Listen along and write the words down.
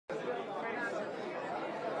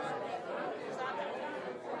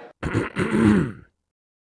Silence,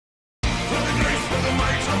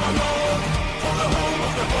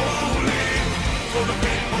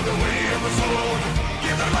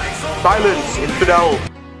 infidel!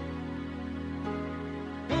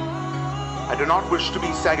 I do not wish to be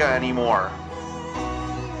Sega anymore.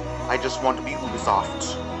 I just want to be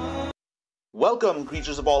Ubisoft. Welcome,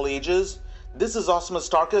 creatures of all ages. This is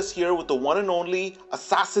Tarkus here with the one and only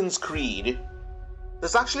Assassin's Creed.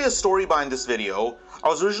 There's actually a story behind this video. I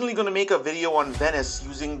was originally going to make a video on Venice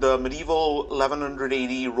using the medieval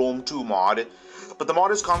 1180 Rome 2 mod, but the mod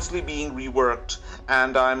is constantly being reworked,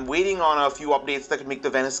 and I'm waiting on a few updates that could make the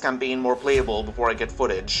Venice campaign more playable before I get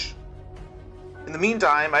footage. In the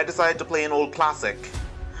meantime, I decided to play an old classic.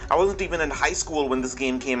 I wasn't even in high school when this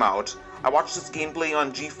game came out. I watched its gameplay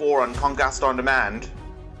on G4 on Conquest on Demand.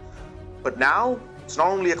 But now, it's not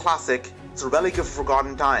only a classic, it's a relic of a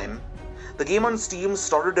forgotten time. The game on Steam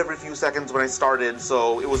started every few seconds when I started,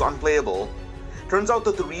 so it was unplayable. Turns out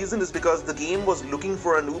that the reason is because the game was looking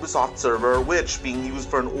for an Ubisoft server, which, being used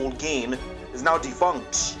for an old game, is now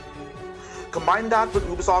defunct. Combine that with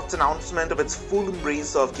Ubisoft's announcement of its full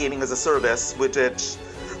embrace of gaming as a service, with its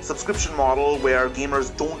subscription model where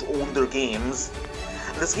gamers don't own their games.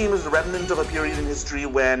 This game is a remnant of a period in history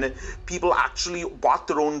when people actually bought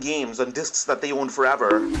their own games on discs that they owned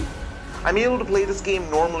forever. I'm able to play this game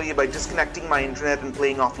normally by disconnecting my internet and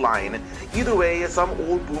playing offline. Either way, as some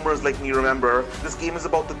old boomers like me remember, this game is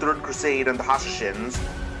about the Third Crusade and the Hashishins.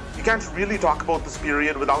 You can't really talk about this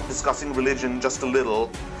period without discussing religion just a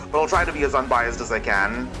little, but I'll try to be as unbiased as I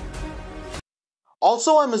can.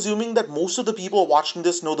 Also, I'm assuming that most of the people watching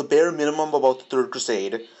this know the bare minimum about the Third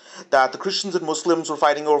Crusade. That the Christians and Muslims were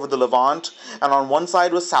fighting over the Levant, and on one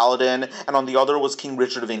side was Saladin, and on the other was King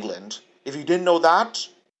Richard of England. If you didn't know that,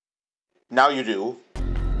 now you do.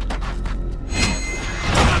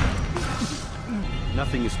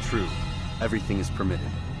 Nothing is true. Everything is permitted.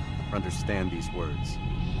 Understand these words.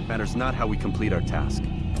 It matters not how we complete our task,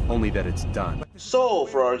 only that it's done. So,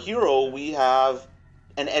 for our hero, we have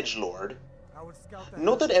an edgelord.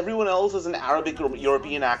 Note that everyone else has an Arabic or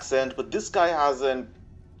European accent, but this guy has an...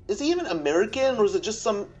 Is he even American, or is it just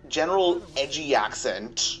some general edgy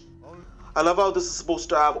accent? I love how this is supposed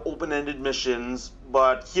to have open-ended missions,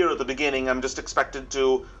 but here at the beginning I'm just expected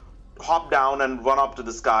to hop down and run up to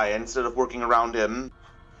this guy instead of working around him.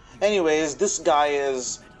 Anyways, this guy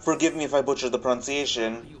is, forgive me if I butcher the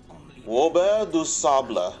pronunciation, Jubayr du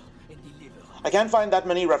Sable. I can't find that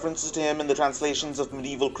many references to him in the translations of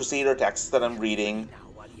medieval Crusader texts that I'm reading,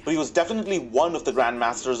 but he was definitely one of the Grand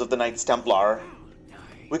Masters of the Knights Templar.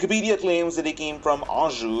 Wikipedia claims that he came from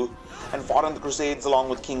Anjou and fought in the Crusades along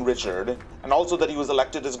with King Richard, and also that he was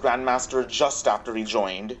elected as Grand Master just after he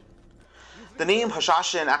joined. The name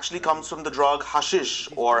Hashashin actually comes from the drug hashish,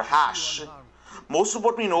 or hash. Most of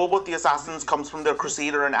what we know about the assassins comes from their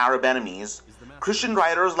Crusader and Arab enemies. Christian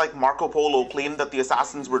writers like Marco Polo claimed that the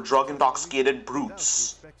assassins were drug-intoxicated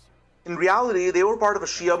brutes. In reality, they were part of a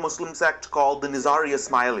Shia Muslim sect called the Nizari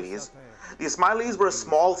Ismailis. The Ismailis were a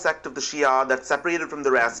small sect of the Shia that separated from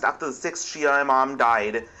the rest after the 6th Shia Imam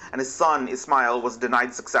died and his son Ismail was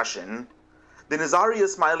denied succession. The Nizari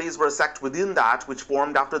Ismailis were a sect within that which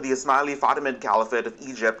formed after the Ismaili Fatimid Caliphate of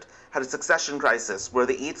Egypt had a succession crisis where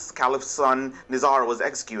the 8th Caliph's son Nizar was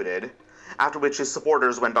executed, after which his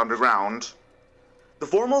supporters went underground. The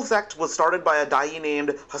formal sect was started by a da'i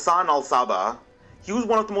named Hassan al-Saba. He was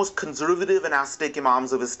one of the most conservative and ascetic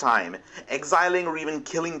imams of his time, exiling or even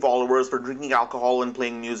killing followers for drinking alcohol and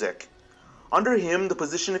playing music. Under him, the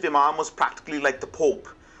position of imam was practically like the Pope,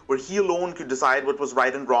 where he alone could decide what was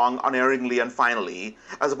right and wrong unerringly and finally,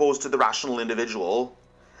 as opposed to the rational individual.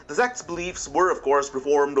 The sect's beliefs were, of course,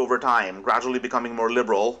 reformed over time, gradually becoming more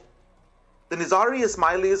liberal. The Nizari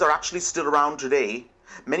Ismailis are actually still around today,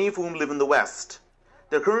 many of whom live in the West.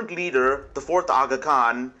 Their current leader, the 4th Aga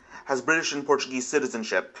Khan, has British and Portuguese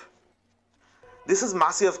citizenship. This is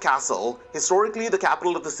Masyaf Castle, historically the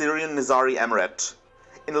capital of the Syrian Nizari Emirate.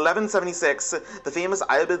 In 1176, the famous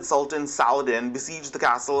Ayyubid Sultan Saladin besieged the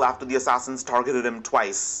castle after the assassins targeted him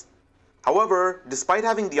twice. However, despite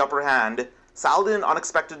having the upper hand, Saladin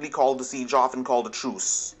unexpectedly called the siege off and called a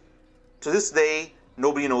truce. To this day,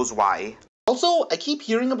 nobody knows why. Also, I keep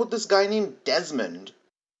hearing about this guy named Desmond.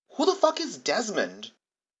 Who the fuck is Desmond?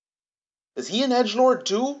 Is he an edgelord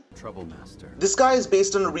too? This guy is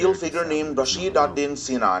based on a real figure named Rashid ad-Din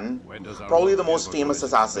Sinan, probably the most famous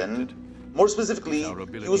assassin. More specifically,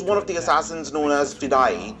 he was one of the assassins known as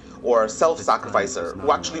Fidai, or self-sacrificer, who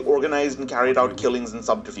actually organized and carried out killings in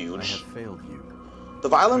subterfuge. The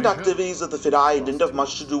violent activities of the Fidai didn't have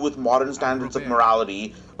much to do with modern standards of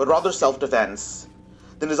morality, but rather self-defense.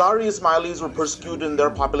 The Nizari Ismailis were persecuted in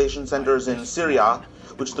their population centers in Syria,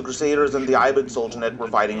 which the Crusaders and the Umayyad Sultanate were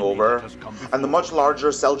fighting over, and the much larger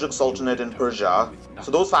Seljuk Sultanate in Persia,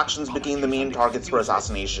 so those factions became the main targets for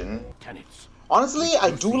assassination. Honestly,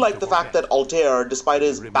 I do like the fact that Altair, despite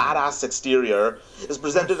his badass exterior, is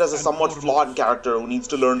presented as a somewhat flawed character who needs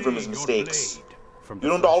to learn from his mistakes. You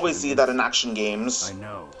don't always see that in action games.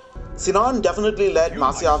 Sinan definitely led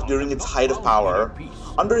Masyaf during its height of power.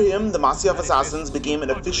 Under him, the Masyaf assassins became an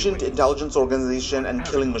efficient intelligence organization and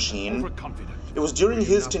killing machine. It was during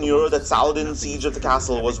his tenure that Saladin's siege of the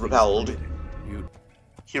castle was repelled.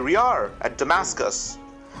 Here we are, at Damascus.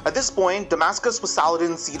 At this point, Damascus was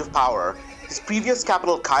Saladin's seat of power. His previous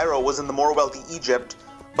capital, Cairo, was in the more wealthy Egypt,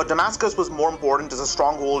 but Damascus was more important as a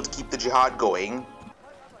stronghold to keep the jihad going.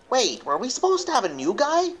 Wait, were we supposed to have a new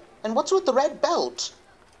guy? And what's with the red belt?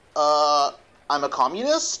 I'm a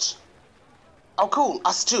communist? Oh cool,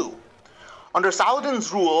 us too. Under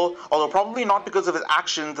Saladin's rule, although probably not because of his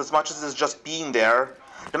actions as much as his just being there,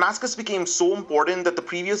 Damascus became so important that the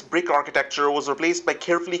previous brick architecture was replaced by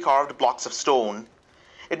carefully carved blocks of stone.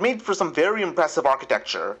 It made for some very impressive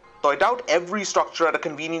architecture, though I doubt every structure had a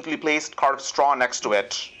conveniently placed cart of straw next to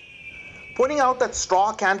it. Pointing out that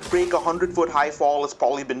straw can't break a 100-foot-high fall has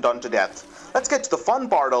probably been done to death. Let's get to the fun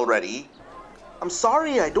part already. I'm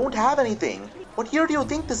sorry, I don't have anything. What year do you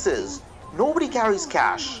think this is? Nobody carries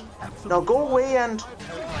cash. Now go away and...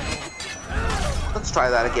 Let's try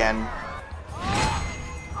that again.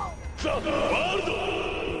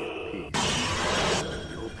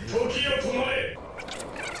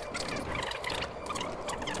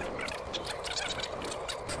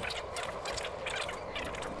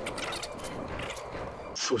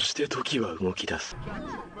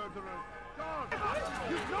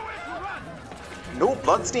 No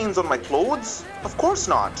bloodstains on my clothes? Of course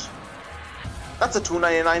not. That's a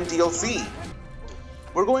 $2.99 DLC.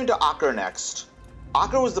 We're going to Acre next.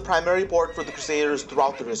 Acre was the primary port for the Crusaders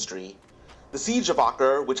throughout their history. The siege of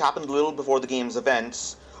Acre, which happened a little before the game's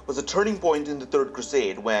events, was a turning point in the Third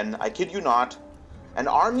Crusade when, I kid you not, an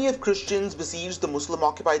army of Christians besieged the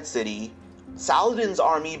Muslim-occupied city, Saladin's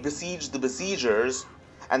army besieged the besiegers,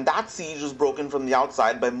 and that siege was broken from the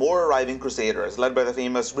outside by more arriving Crusaders, led by the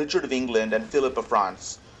famous Richard of England and Philip of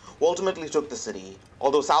France, who ultimately took the city,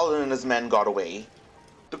 although Saladin and his men got away.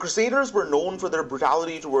 The Crusaders were known for their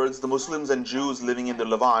brutality towards the Muslims and Jews living in the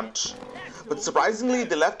Levant, but surprisingly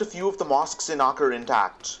they left a few of the mosques in Acre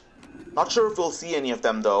intact. Not sure if we'll see any of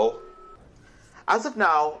them though. As of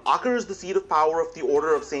now, Acre is the seat of power of the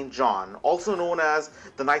Order of St. John, also known as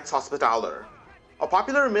the Knights Hospitaller. A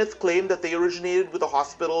popular myth claimed that they originated with a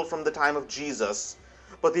hospital from the time of Jesus,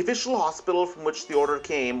 but the official hospital from which the order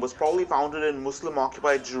came was probably founded in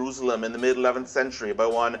Muslim-occupied Jerusalem in the mid-11th century by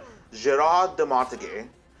one Gerard de Martigues,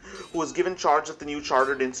 who was given charge of the new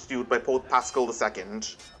chartered institute by Pope Paschal II.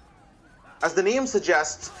 As the name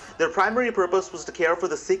suggests, their primary purpose was to care for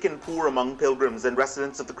the sick and poor among pilgrims and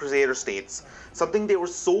residents of the Crusader states, something they were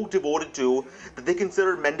so devoted to that they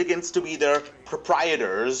considered mendicants to be their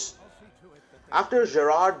proprietors. After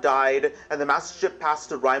Gerard died and the mastership passed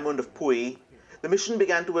to Raymond of Puy, the mission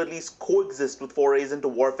began to at least coexist with forays into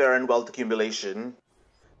warfare and wealth accumulation.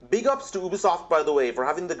 Big ups to Ubisoft, by the way, for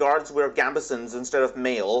having the guards wear gambesons instead of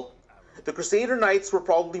mail. The Crusader Knights were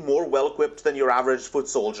probably more well-equipped than your average foot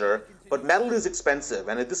soldier, but metal is expensive,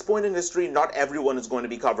 and at this point in history, not everyone is going to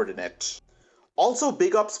be covered in it. Also,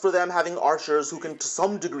 big ups for them having archers who can to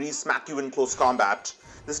some degree smack you in close combat.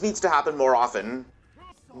 This needs to happen more often.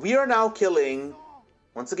 We are now killing,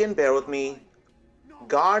 once again bear with me,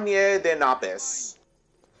 Garnier de Napes.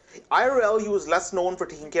 IRL, he was less known for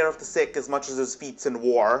taking care of the sick as much as his feats in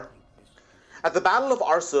war. At the Battle of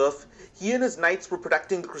Arsuf, he and his knights were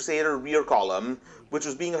protecting the Crusader rear column, which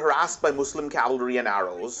was being harassed by Muslim cavalry and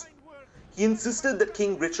arrows. He insisted that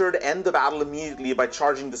King Richard end the battle immediately by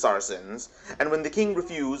charging the Saracens, and when the king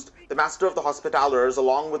refused, the Master of the Hospitallers,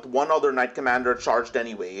 along with one other knight commander, charged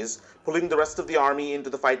anyways, pulling the rest of the army into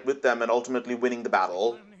the fight with them and ultimately winning the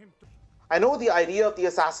battle. I know the idea of the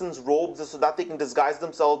assassins' robes is so that they can disguise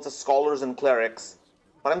themselves as scholars and clerics,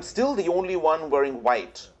 but I'm still the only one wearing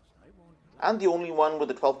white. And the only one with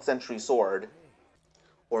a 12th century sword.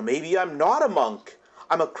 Or maybe I'm not a monk.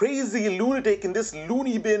 I'm a crazy lunatic in this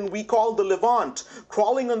loony bin we call the Levant,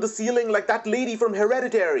 crawling on the ceiling like that lady from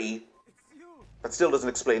Hereditary. That still doesn't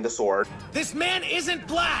explain the sword. This man isn't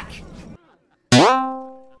black!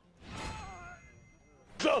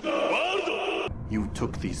 You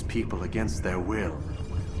took these people against their will.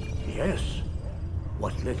 Yes.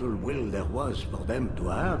 What little will there was for them to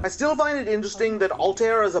have. I still find it interesting that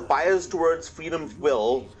Altair has a bias towards freedom of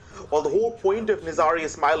will, while the whole point of Nizari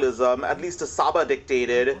Ismailism, at least as Saba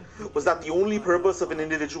dictated, was that the only purpose of an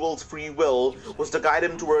individual's free will was to guide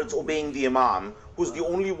him towards obeying the Imam, who's the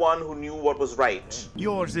only one who knew what was right.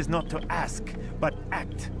 Yours is not to ask, but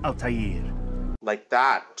act, Altair. Like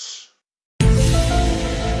that.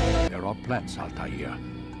 There are plants, Altair.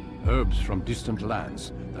 Herbs from distant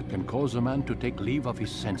lands that can cause a man to take leave of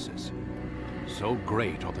his senses. So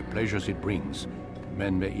great are the pleasures it brings,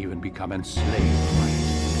 men may even become enslaved by it.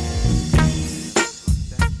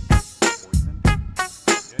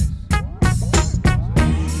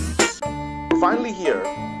 Finally here,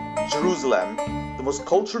 Jerusalem, the most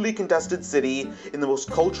culturally contested city in the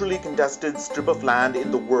most culturally contested strip of land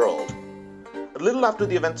in the world. A little after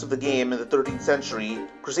the events of the game in the 13th century,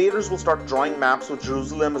 Crusaders will start drawing maps with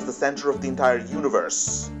Jerusalem as the center of the entire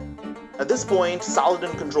universe. At this point,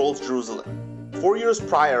 Saladin controls Jerusalem. 4 years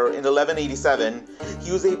prior, in 1187,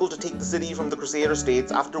 he was able to take the city from the Crusader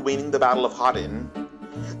states after winning the Battle of Hadin.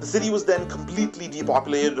 The city was then completely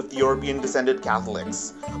depopulated of the European-descended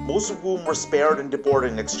Catholics, most of whom were spared and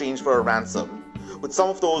deported in exchange for a ransom, with some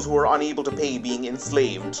of those who were unable to pay being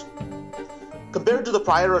enslaved. Compared to the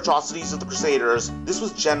prior atrocities of the Crusaders, this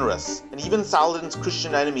was generous, and even Saladin's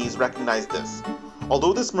Christian enemies recognized this.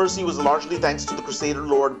 Although this mercy was largely thanks to the Crusader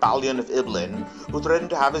lord Balian of Iblis, who threatened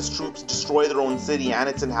to have his troops destroy their own city and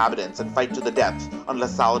its inhabitants and fight to the death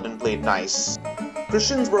unless Saladin played nice.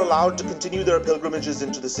 Christians were allowed to continue their pilgrimages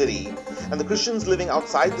into the city, and the Christians living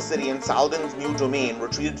outside the city in Saladin's new domain were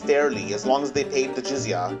treated fairly as long as they paid the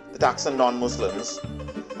jizya, the tax on non-Muslims.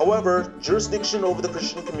 However, jurisdiction over the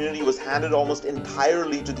Christian community was handed almost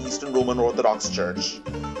entirely to the Eastern Roman Orthodox Church,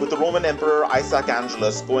 with the Roman Emperor Isaac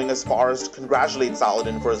Angelus going as far as to congratulate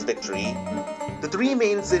Saladin for his victory. The three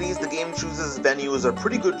main cities the game chooses as venues are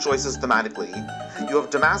pretty good choices thematically. You have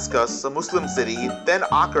Damascus, a Muslim city, then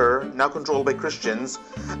Acre, now controlled by Christians,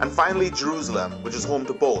 and finally Jerusalem, which is home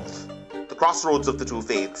to both, the crossroads of the two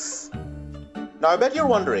faiths. Now I bet you're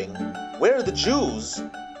wondering, where are the Jews?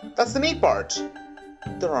 That's the neat part.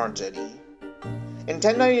 There aren't any. In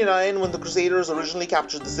 1099, when the Crusaders originally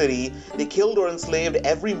captured the city, they killed or enslaved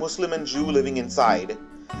every Muslim and Jew living inside.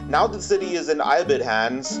 Now that the city is in Umayyad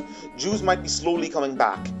hands, Jews might be slowly coming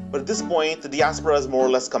back, but at this point, the diaspora has more or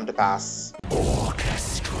less come to pass.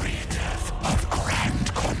 Orchestrator of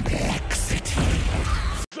grand complexity.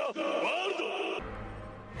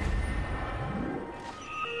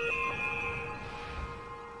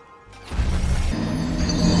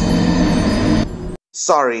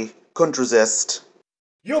 Sorry, couldn't resist.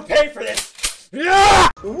 You'll pay for this! Yeah!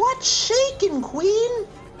 What's shaking, Queen?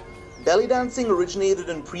 Belly dancing originated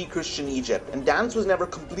in pre-Christian Egypt, and dance was never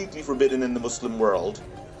completely forbidden in the Muslim world.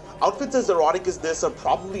 Outfits as erotic as this are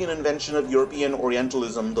probably an invention of European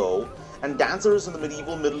Orientalism, though, and dancers in the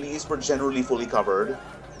medieval Middle East were generally fully covered.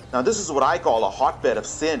 Now this is what I call a hotbed of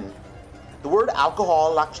sin. The word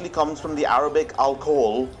alcohol actually comes from the Arabic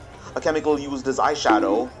alcohol, a chemical used as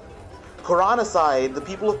eyeshadow. Quran aside, the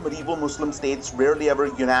people of medieval Muslim states rarely ever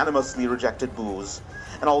unanimously rejected booze,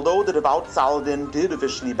 and although the devout Saladin did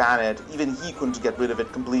officially ban it, even he couldn't get rid of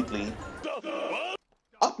it completely.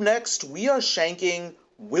 Up next, we are shanking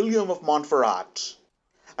William of Montferrat.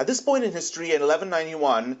 At this point in history, in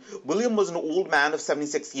 1191, William was an old man of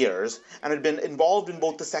 76 years, and had been involved in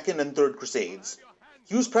both the Second and Third Crusades.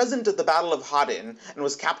 He was present at the Battle of Hadin, and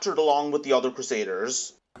was captured along with the other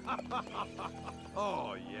Crusaders.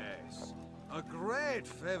 Oh, yes. A great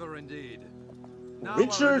favor indeed.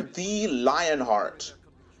 Richard the Lionheart.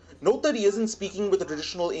 Note that he isn't speaking with a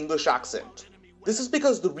traditional English accent. This is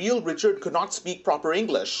because the real Richard could not speak proper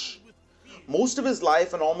English. Most of his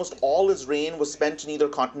life and almost all his reign was spent in either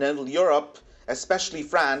continental Europe, especially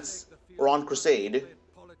France, or on Crusade.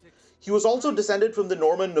 He was also descended from the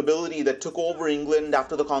Norman nobility that took over England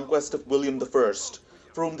after the conquest of William I,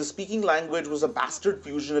 for whom the speaking language was a bastard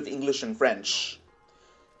fusion of English and French.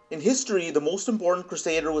 In history, the most important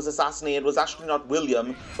crusader who was assassinated was actually not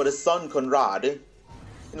William, but his son Conrad.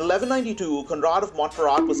 In 1192, Conrad of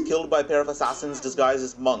Montferrat was killed by a pair of assassins disguised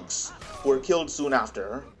as monks, who were killed soon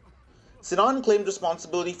after. Sinan claimed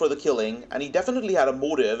responsibility for the killing, and he definitely had a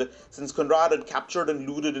motive, since Conrad had captured and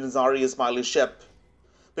looted Nizari Ismaili's ship.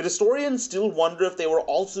 But historians still wonder if they were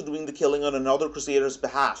also doing the killing on another crusader's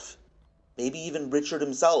behalf. Maybe even Richard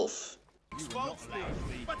himself.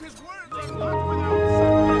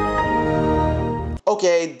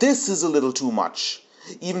 Okay, this is a little too much,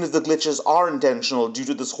 even if the glitches are intentional due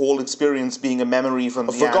to this whole experience being a memory from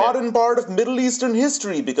a forgotten part of Middle Eastern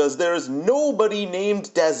history, because there is nobody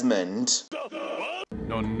named Desmond.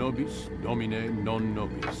 Non nobis, domine non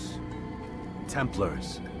nobis.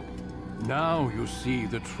 Templars. Now you see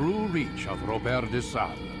the true reach of Robert de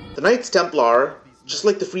Sales. The Knights Templar, just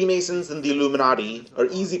like the Freemasons and the Illuminati, are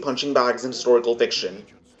easy punching bags in historical fiction.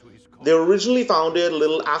 They were originally founded a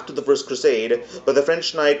little after the First Crusade by the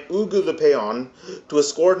French knight Hugues le Péon to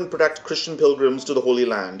escort and protect Christian pilgrims to the Holy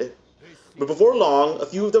Land. But before long, a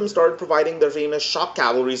few of them started providing their famous shock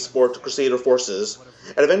cavalry support to Crusader forces,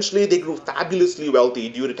 and eventually they grew fabulously wealthy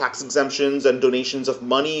due to tax exemptions and donations of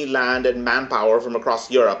money, land, and manpower from across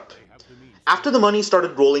Europe. After the money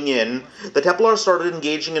started rolling in, the Templars started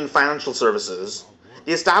engaging in financial services.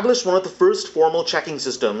 They established one of the first formal checking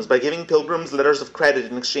systems by giving pilgrims letters of credit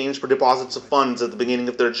in exchange for deposits of funds at the beginning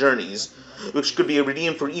of their journeys, which could be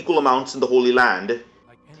redeemed for equal amounts in the Holy Land.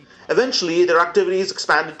 Eventually, their activities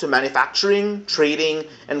expanded to manufacturing, trading,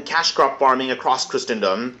 and cash crop farming across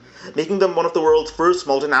Christendom, making them one of the world's first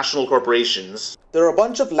multinational corporations. There are a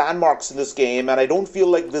bunch of landmarks in this game, and I don't feel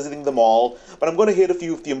like visiting them all, but I'm going to hit a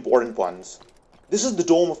few of the important ones. This is the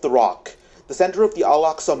Dome of the Rock, the center of the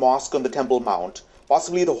Al-Aqsa Mosque on the Temple Mount,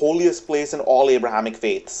 possibly the holiest place in all Abrahamic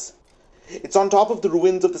faiths. It's on top of the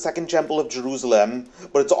ruins of the Second Temple of Jerusalem,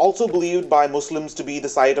 but it's also believed by Muslims to be the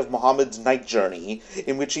site of Muhammad's night journey,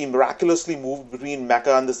 in which he miraculously moved between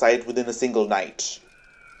Mecca and the site within a single night.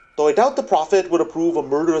 Though I doubt the Prophet would approve a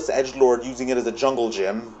murderous edgelord using it as a jungle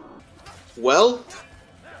gym. Well,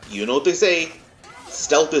 you know what they say,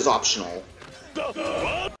 stealth is optional.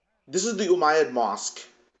 This is the Umayyad Mosque.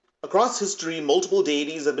 Across history, multiple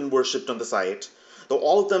deities have been worshipped on the site, though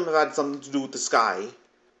all of them have had something to do with the sky.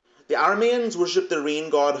 The Arameans worshipped their rain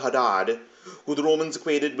god Hadad, who the Romans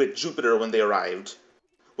equated with Jupiter when they arrived.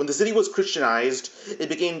 When the city was Christianized, it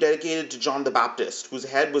became dedicated to John the Baptist, whose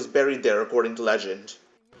head was buried there according to legend.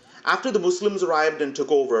 After the Muslims arrived and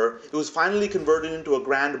took over, it was finally converted into a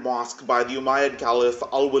grand mosque by the Umayyad Caliph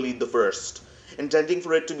Al-Walid I, intending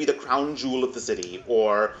for it to be the crown jewel of the city,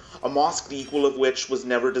 or a mosque the equal of which was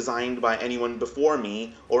never designed by anyone before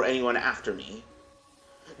me or anyone after me.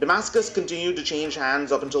 Damascus continued to change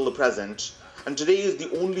hands up until the present, and today is the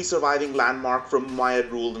only surviving landmark from Umayyad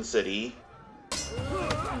rule in the city.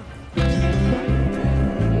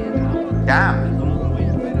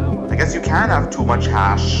 Damn, I guess you can have too much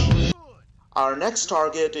hash. Our next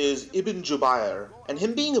target is Ibn Jubayr, and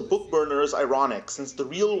him being a book burner is ironic since the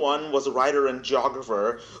real one was a writer and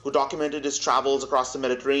geographer who documented his travels across the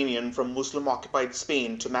Mediterranean from Muslim-occupied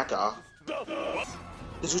Spain to Mecca.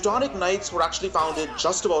 The Teutonic Knights were actually founded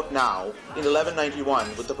just about now, in 1191,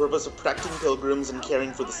 with the purpose of protecting pilgrims and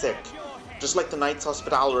caring for the sick, just like the Knights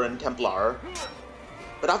Hospitaller and Templar.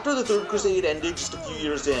 But after the Third Crusade ended just a few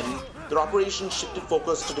years in, their operations shifted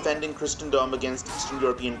focus to defending Christendom against Eastern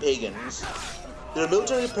European pagans. Their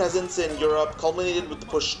military presence in Europe culminated with the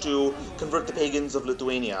push to convert the pagans of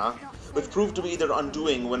Lithuania, which proved to be their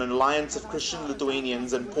undoing when an alliance of Christian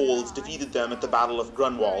Lithuanians and Poles defeated them at the Battle of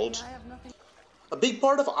Grunwald. A big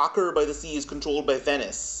part of Acre by the sea is controlled by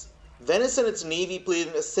Venice. Venice and its navy played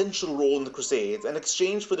an essential role in the Crusades, and in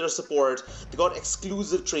exchange for their support, they got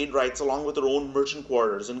exclusive trade rights along with their own merchant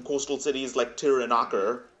quarters in coastal cities like Tyre and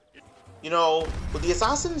Acre. You know, with the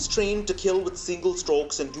assassins trained to kill with single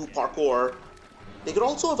strokes and do parkour, they could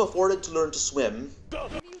also have afforded to learn to swim.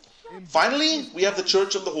 Finally, we have the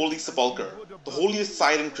Church of the Holy Sepulchre, the holiest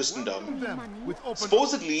site in Christendom.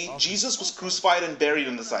 Supposedly, Jesus was crucified and buried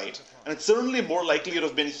in the site, and it's certainly more likely to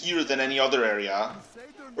have been here than any other area.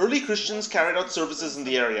 Early Christians carried out services in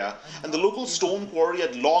the area, and the local stone quarry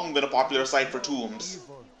had long been a popular site for tombs.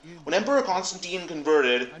 When Emperor Constantine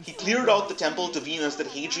converted, he cleared out the temple to Venus that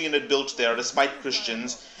Hadrian had built there despite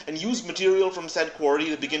Christians, and used material from said quarry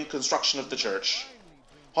to begin construction of the church.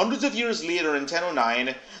 Hundreds of years later, in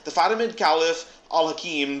 1009, the Fatimid Caliph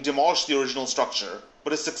Al-Hakim demolished the original structure,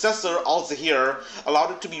 but his successor, Al-Zahir,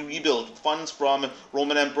 allowed it to be rebuilt with funds from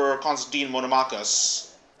Roman Emperor Constantine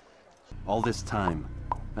Monomachus. All this time,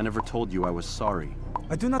 I never told you I was sorry.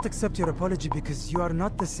 I do not accept your apology because you are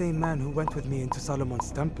not the same man who went with me into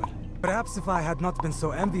Solomon's temple. Perhaps if I had not been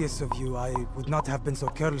so envious of you, I would not have been so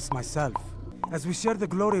careless myself. As we share the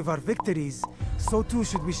glory of our victories, so too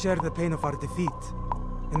should we share the pain of our defeat.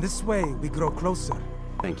 In this way, we grow closer.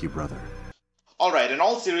 Thank you, brother. Alright, in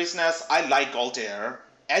all seriousness, I like Altair.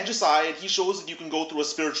 Edge aside, he shows that you can go through a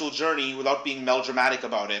spiritual journey without being melodramatic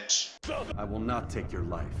about it. I will not take your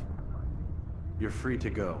life. You're free to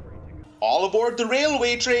go. All aboard the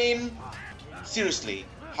railway train! Seriously,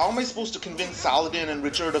 how am I supposed to convince Saladin and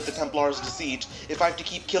Richard of the Templars' deceit if I have to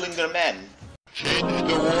keep killing their men? Change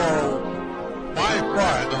the world. My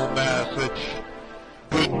final message.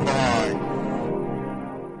 Goodbye.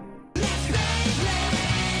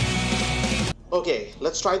 Okay,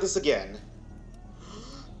 let's try this again.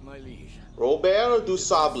 Robert du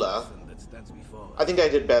Sable. I think I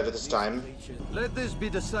did better this time. Let this be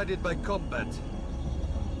decided by combat.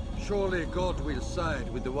 Surely God will side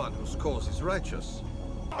with the one whose cause is righteous.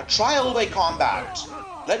 A trial by combat.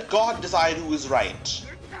 Let God decide who is right.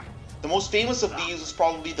 The most famous of these was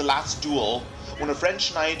probably the last duel, when a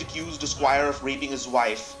French knight accused a squire of raping his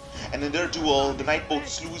wife, and in their duel, the knight both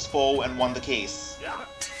slew his foe and won the case.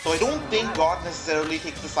 So I don't think God necessarily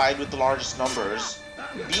takes the side with the largest numbers.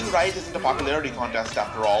 Being right isn't a popularity contest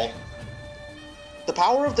after all. The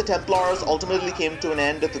power of the Templars ultimately came to an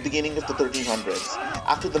end at the beginning of the 1300s,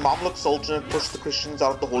 after the Mamluk Sultanate pushed the Christians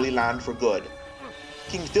out of the Holy Land for good.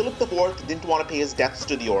 King Philip IV didn't want to pay his debts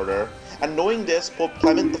to the order, and knowing this, Pope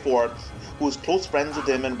Clement IV, who was close friends with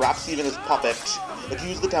him and perhaps even his puppet,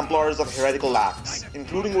 accused the Templars of heretical acts,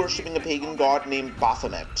 including worshipping a pagan god named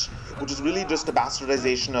Baphomet, which is really just a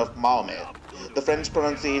bastardization of Mahomet, the French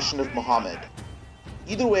pronunciation of Muhammad.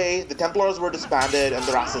 Either way, the Templars were disbanded and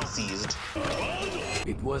their assets seized.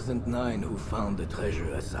 It wasn't 9 who found the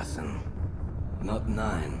treasure, assassin. Not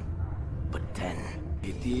 9, but 10.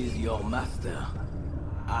 It is your master,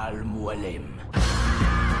 Al-Mualim.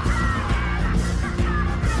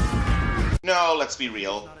 No, let's be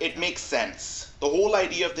real. It makes sense. The whole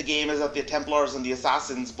idea of the game is that the Templars and the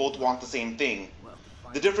Assassins both want the same thing.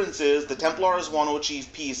 The difference is, the Templars want to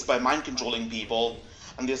achieve peace by mind-controlling people,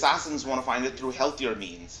 and the Assassins want to find it through healthier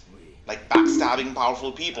means. Like backstabbing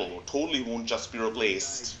powerful people who totally won't just be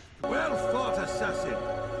replaced. Well fought, assassin.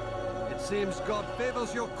 It seems God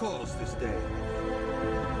favors your cause this day.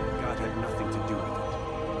 God had nothing to do with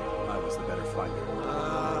it. I was the better fighter.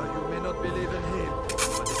 Ah, you may not believe in him,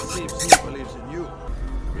 but it seems he believes in you.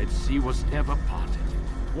 Red Sea was never parted.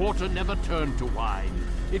 Water never turned to wine.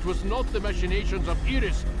 It was not the machinations of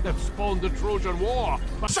Iris that spawned the Trojan War,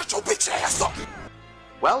 but— Shut your bitch ass up!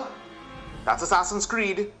 Well, that's Assassin's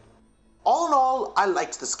Creed. All in all, I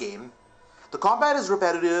liked this game. The combat is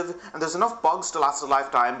repetitive, and there's enough bugs to last a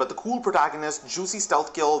lifetime, but the cool protagonist, juicy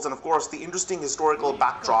stealth kills, and of course the interesting historical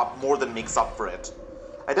backdrop more than makes up for it.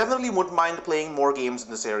 I definitely wouldn't mind playing more games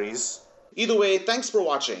in the series. Either way, thanks for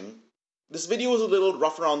watching. This video is a little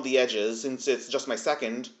rough around the edges, since it's just my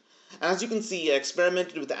second, and as you can see, I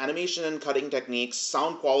experimented with the animation and cutting techniques,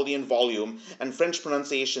 sound quality and volume, and French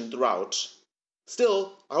pronunciation throughout.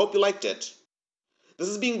 Still, I hope you liked it. This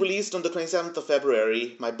is being released on the 27th of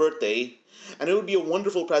February, my birthday, and it would be a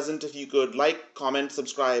wonderful present if you could like, comment,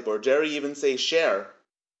 subscribe, or dare even say share.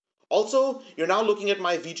 Also, you're now looking at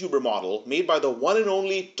my Vtuber model, made by the one and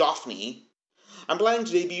only Daphne. I'm planning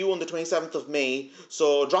to debut on the 27th of May,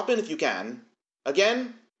 so drop in if you can.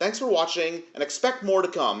 Again, thanks for watching, and expect more to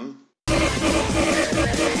come.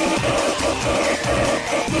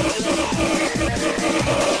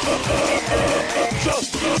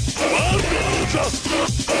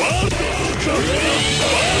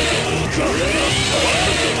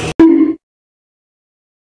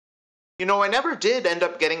 You know, I never did end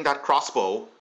up getting that crossbow.